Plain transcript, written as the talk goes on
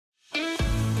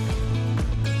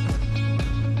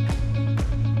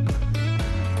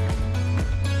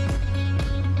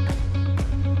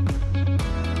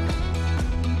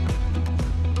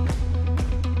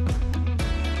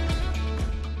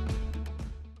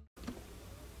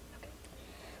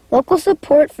Local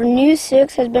support for News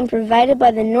 6 has been provided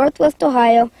by the Northwest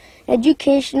Ohio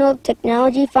Educational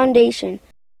Technology Foundation,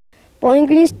 Bowling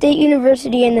Green State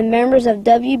University, and the members of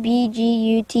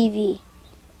WBGU TV.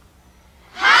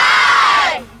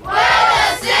 Hi! We're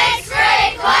the 6th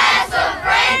grade class of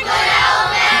Franklin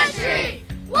Elementary.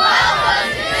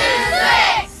 Welcome to News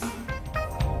 6.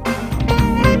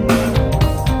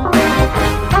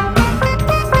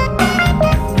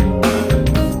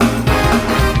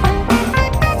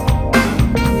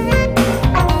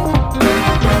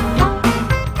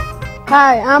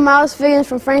 Hi, I'm Miles Figgins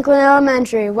from Franklin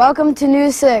Elementary. Welcome to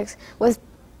News 6. With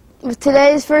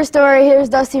today's first story, here's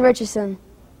Dusty Richardson.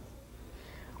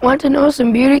 Want to know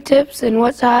some beauty tips and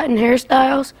what's hot in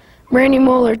hairstyles? Brandy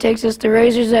Moeller takes us to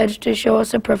Razor's Edge to show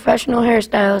us a professional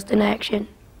hairstylist in action.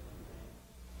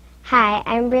 Hi,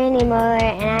 I'm Brandy Moeller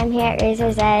and I'm here at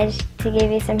Razor's Edge to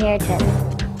give you some hair tips.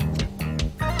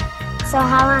 So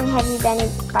how long have you been a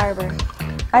barber?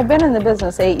 I've been in the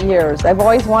business 8 years. I've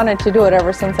always wanted to do it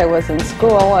ever since I was in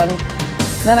school, and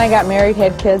then I got married,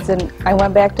 had kids, and I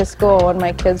went back to school when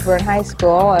my kids were in high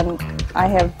school, and I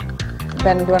have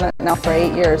been doing it now for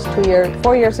 8 years,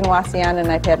 4 years in Wasion, and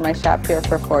I've had my shop here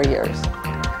for 4 years.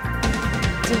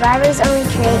 Do barbers only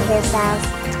create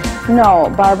hairstyles?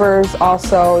 No, barbers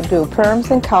also do perms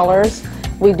and colors.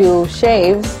 We do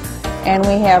shaves, and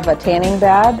we have a tanning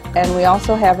bed, and we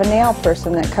also have a nail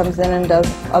person that comes in and does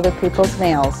other people's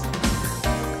nails.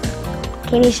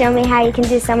 Can you show me how you can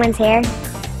do someone's hair?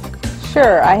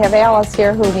 Sure, I have Alice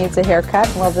here who needs a haircut,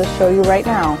 and we'll just show you right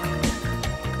now.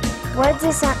 What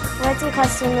do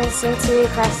customers seem to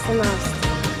request the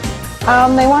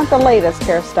most? They want the latest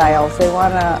hairstyles. They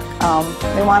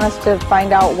want us to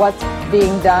find out what's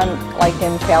being done, like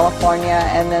in California,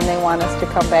 and then they want us to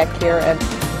come back here and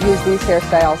use these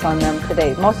hairstyles on them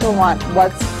today. Most of them want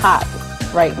what's hot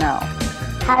right now.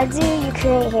 How do you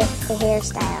create a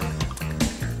hairstyle?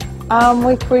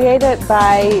 We create it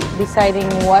by deciding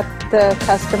what the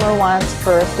customer wants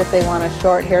first, if they want a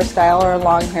short hairstyle or a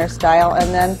long hairstyle,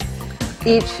 and then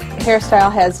each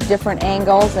hairstyle has different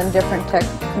angles and different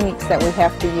techniques that we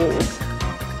have to use.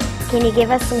 Can you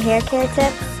give us some hair care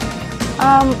tips?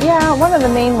 Yeah, one of the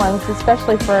main ones,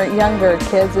 especially for younger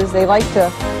kids, is they like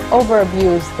to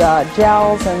over-abuse the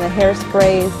gels and the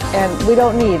hairsprays, and we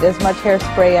don't need as much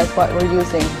hairspray as what we're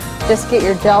using. Just get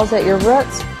your gels at your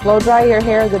roots, blow dry your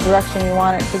hair the direction you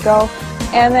want it to go,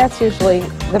 and that's usually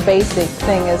the basic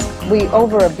thing, is we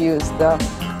over-abuse the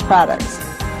products.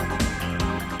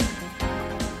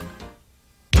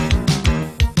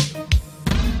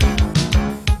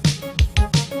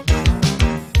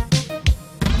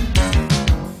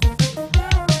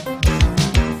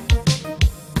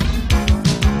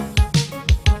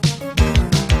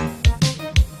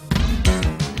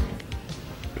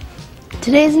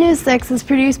 Today's News 6 is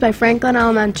produced by Franklin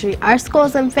Elementary. Our school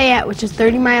is in Fayette, which is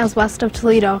 30 miles west of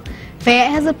Toledo. Fayette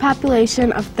has a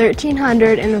population of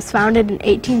 1,300 and was founded in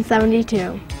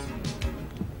 1872.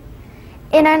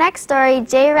 In our next story,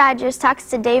 Jay Rogers talks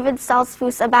to David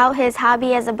Salzfuss about his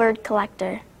hobby as a bird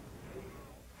collector.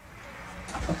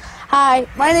 Hi,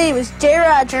 my name is Jay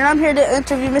Rogers, and I'm here to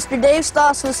interview Mr. Dave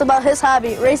Salzfuss about his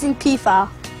hobby, raising peafowl.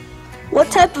 What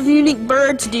type of unique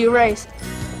birds do you raise?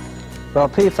 Well,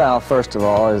 peafowl, first of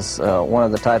all, is one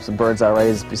of the types of birds I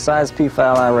raise. Besides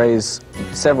peafowl, I raise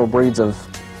several breeds of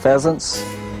pheasants.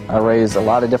 I raise a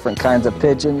lot of different kinds of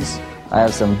pigeons. I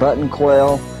have some button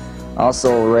quail. I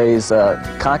also raise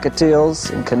cockatiels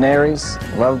and canaries,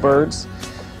 lovebirds.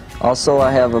 Also,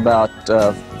 I have about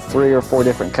 3 or 4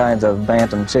 different kinds of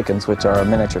bantam chickens, which are a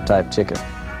miniature type chicken.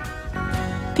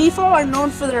 Peafowl are known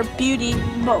for their beauty,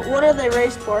 but what are they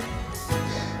raised for?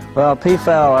 Well,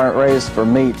 peafowl aren't raised for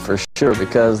meat for sure,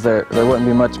 because there wouldn't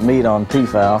be much meat on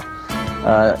peafowl.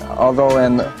 Although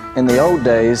in the old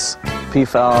days,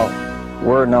 peafowl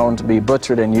were known to be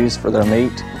butchered and used for their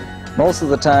meat. Most of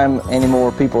the time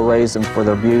anymore, people raise them for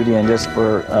their beauty and just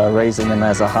for raising them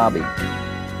as a hobby.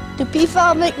 Do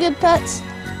peafowl make good pets?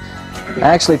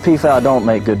 Actually, peafowl don't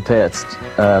make good pets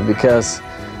because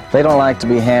they don't like to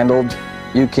be handled.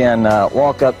 You can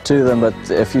walk up to them, but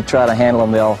if you try to handle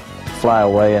them, they'll fly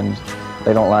away, and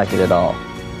they don't like it at all.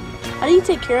 How do you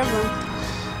take care of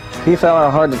them? Peafowl are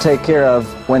hard to take care of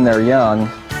when they're young.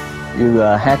 You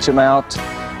hatch them out,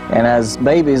 and as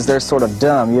babies, they're sort of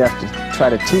dumb. You have to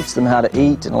try to teach them how to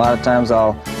eat, and a lot of times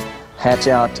I'll hatch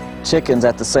out chickens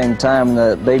at the same time.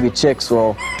 The baby chicks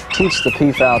will teach the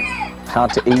peafowl how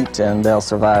to eat, and they'll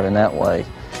survive in that way.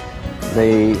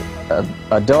 The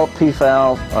adult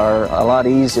peafowl are a lot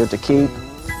easier to keep.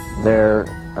 They're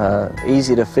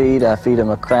easy to feed. I feed them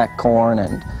a cracked corn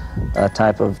and a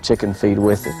type of chicken feed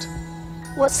with it.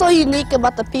 What's so unique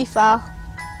about the peafowl?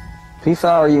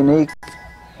 Peafowl are unique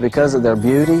because of their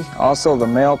beauty. Also, the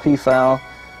male peafowl,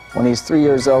 when he's 3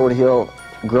 years old, he'll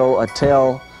grow a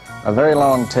tail, a very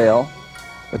long tail.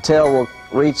 The tail will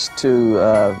reach to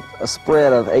a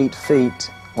spread of 8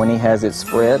 feet when he has it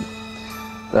spread.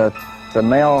 The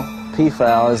male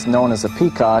peafowl is known as a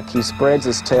peacock. He spreads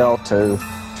his tail to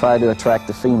try to attract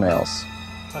the females.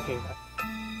 Okay.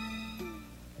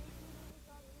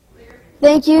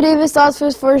 Thank you, David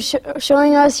Stossford, for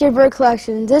showing us your bird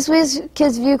collection. This week's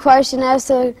Kids View question asked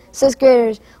the 6th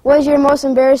graders, what is your most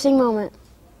embarrassing moment?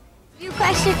 View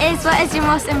question is, what is your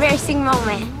most embarrassing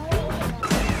moment?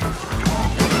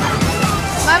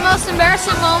 My most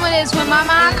embarrassing moment is when my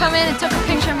mom came in and took a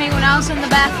picture of me when I was in the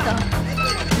bathtub.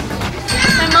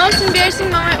 My most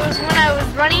embarrassing moment was when I was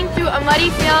running through a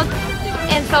muddy field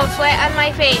and fell flat on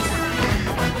my face.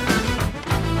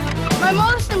 My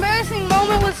most embarrassing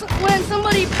moment was when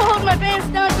somebody pulled my pants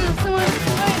down to the swimming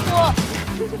pool.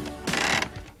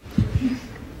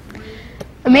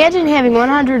 Imagine having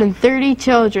 130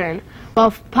 children.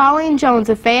 Well, Pauline Jones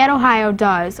of Fayette, Ohio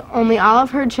does, only all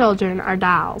of her children are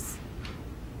dolls.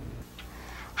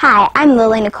 Hi, I'm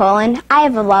Lily Nicole, and I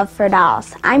have a love for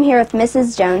dolls. I'm here with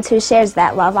Mrs. Jones, who shares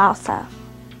that love also.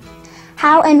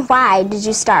 How and why did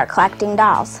you start collecting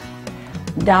dolls?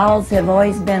 Dolls have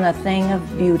always been a thing of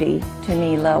beauty to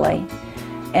me, Lily.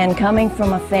 And coming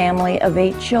from a family of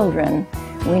 8 children,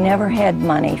 we never had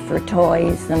money for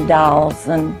toys and dolls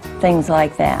and things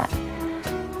like that.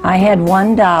 I had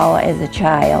one doll as a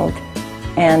child,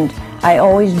 and I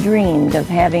always dreamed of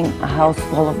having a house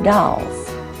full of dolls.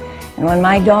 And when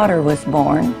my daughter was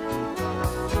born,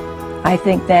 I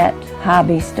think that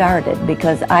hobby started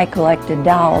because I collected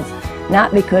dolls,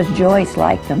 not because Joyce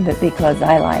liked them, but because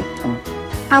I liked them.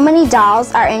 How many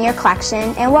dolls are in your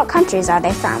collection, and what countries are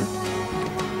they from?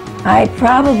 I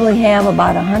probably have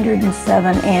about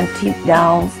 107 antique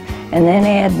dolls, and then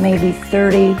add maybe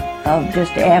 30 of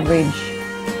just average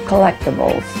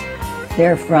collectibles.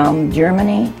 They're from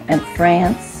Germany and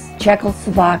France,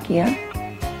 Czechoslovakia,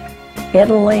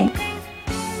 Italy,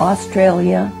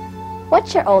 Australia.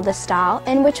 What's your oldest doll,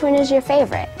 and which one is your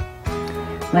favorite?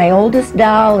 My oldest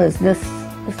doll is this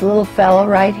little fellow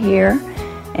right here,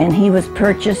 and he was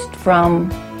purchased from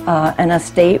an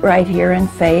estate right here in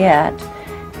Fayette,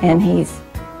 and he's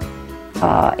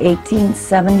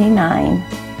 1879.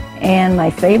 And my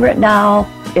favorite doll,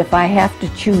 if I have to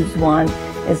choose one,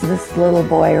 is this little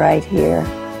boy right here.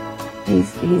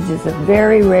 He's just a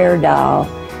very rare doll,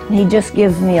 and he just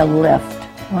gives me a lift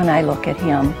when I look at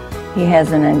him. He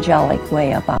has an angelic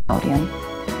way about him.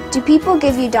 Do people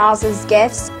give you dolls as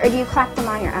gifts, or do you collect them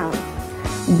on your own?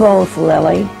 Both,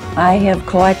 Lily. I have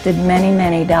collected many,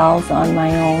 many dolls on my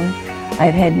own.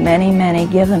 I've had many, many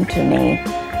given to me,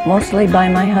 mostly by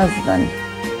my husband.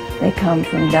 They come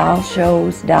from doll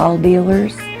shows, doll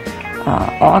dealers,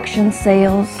 auction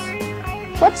sales.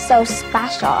 What's so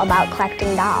special about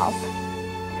collecting dolls?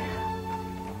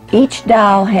 Each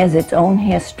doll has its own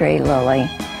history, Lily,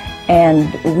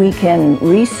 and we can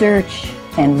research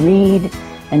and read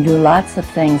and do lots of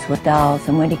things with dolls,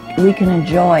 and we can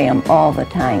enjoy them all the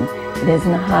time. It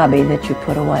isn't a hobby that you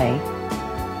put away.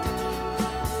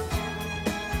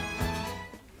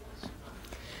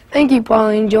 Thank you,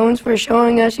 Pauline Jones, for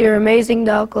showing us your amazing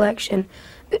doll collection.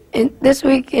 This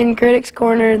week in Critics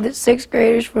Corner, the 6th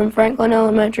graders from Franklin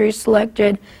Elementary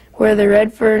selected Where the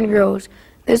Red Fern Grows.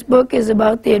 This book is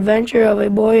about the adventure of a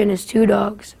boy and his 2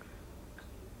 dogs.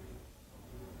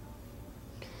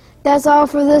 That's all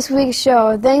for this week's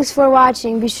show. Thanks for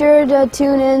watching. Be sure to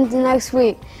tune in to next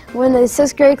week when the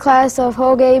 6th grade class of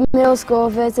Holgate Middle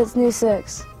School visits New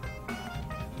 6.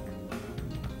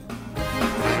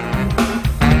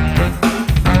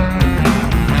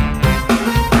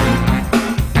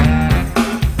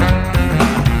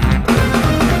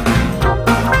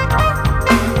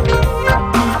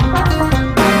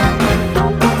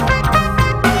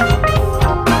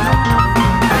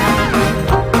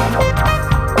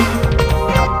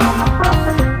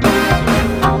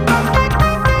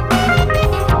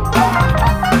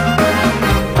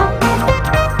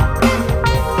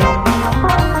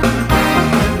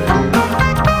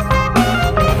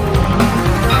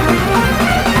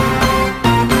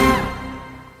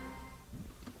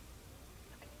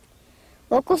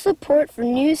 Local support for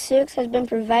News 6 has been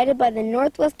provided by the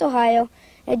Northwest Ohio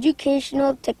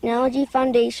Educational Technology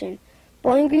Foundation,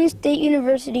 Bowling Green State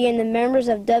University, and the members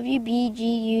of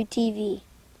WBGU TV.